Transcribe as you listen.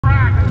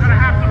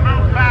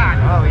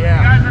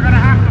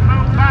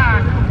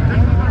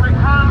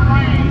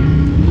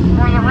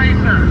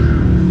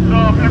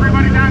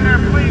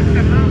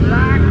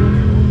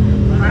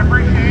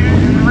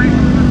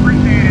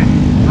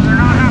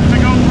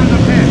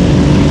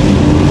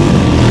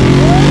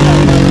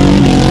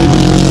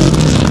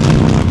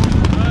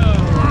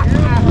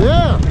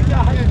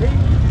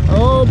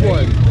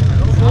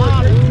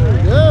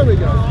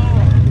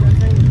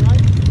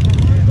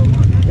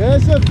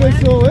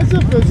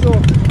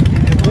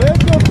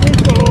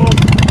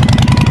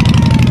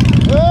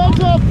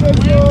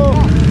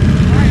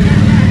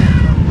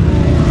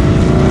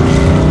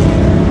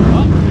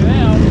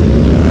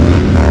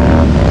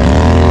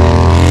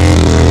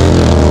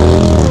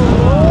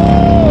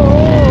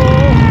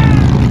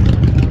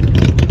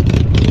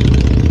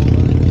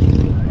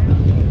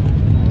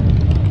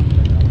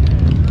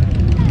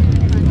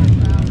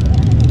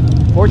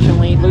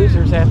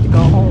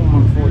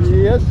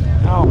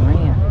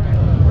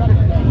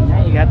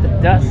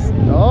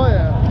Oh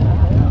yeah.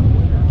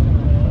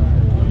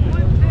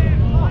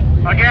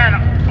 Again,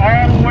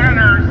 all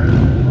winners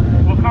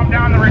will come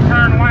down the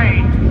return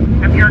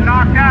lane. If you're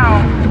knocked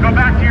out, go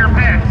back to your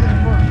pits.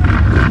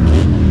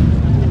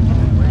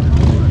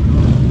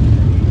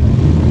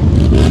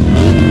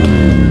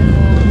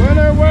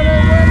 Winner,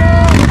 winner,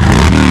 winner!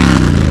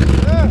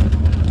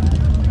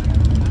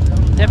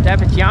 Yeah.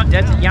 That's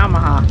a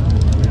Yamaha.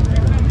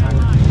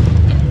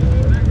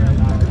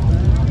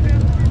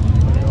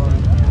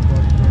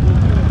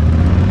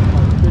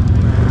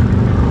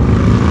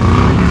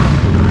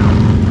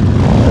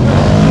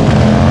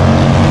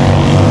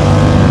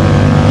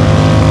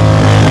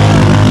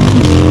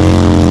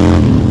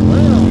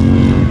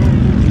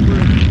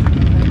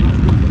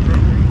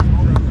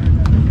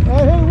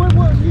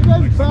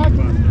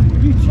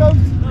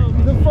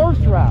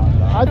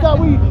 I thought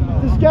we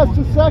discussed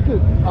the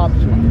second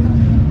option.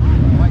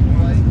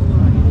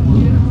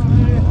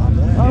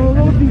 I'm a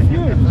little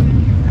confused.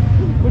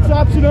 Which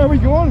option are we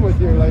going with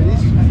here, ladies?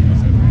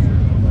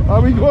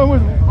 Are we going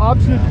with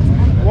option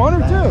 1 or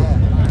 2?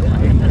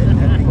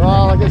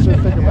 Well, I guess we'll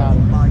think about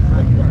it.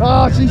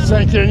 Oh, she's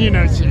thinking. You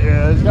know she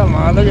is. Come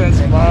on, look at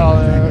that smile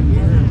there.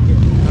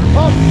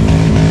 Oh,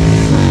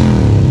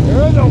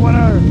 there is no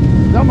winner.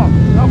 Come on,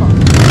 come on.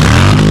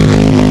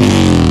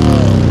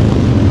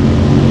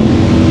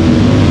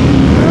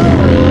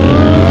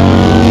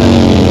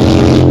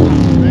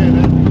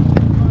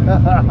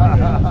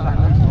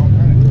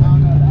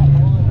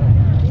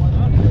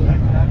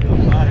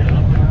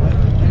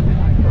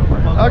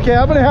 Okay,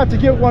 I'm gonna have to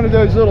get one of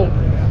those little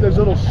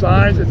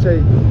signs that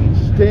say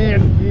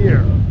 "Stand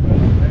here."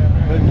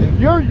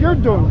 You're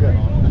doing good.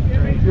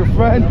 Your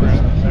friend is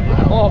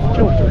off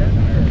kilter.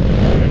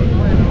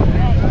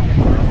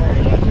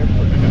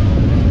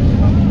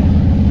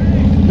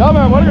 No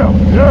man, want to go?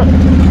 Yeah.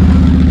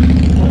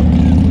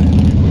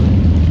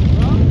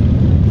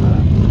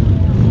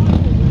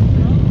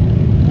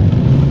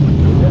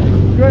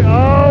 Great.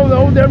 Oh,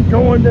 no, them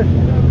going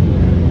to.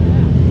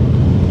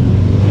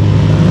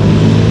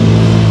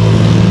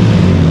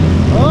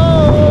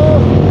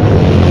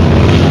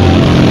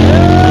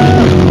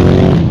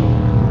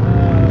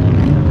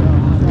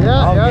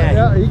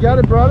 Got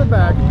it, brought it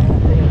back.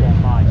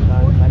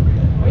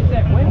 What's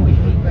that wind we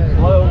keep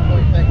blowing?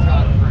 We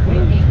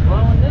keep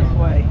blowing this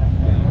way.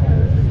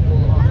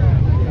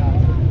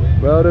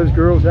 Well, those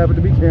girls happen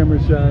to be camera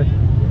shy.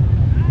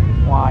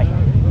 Why?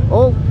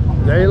 Oh,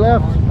 they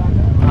left.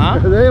 Huh?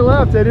 They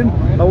left. They didn't.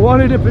 I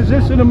wanted to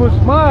position them with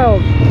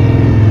smiles.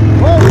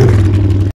 Oh.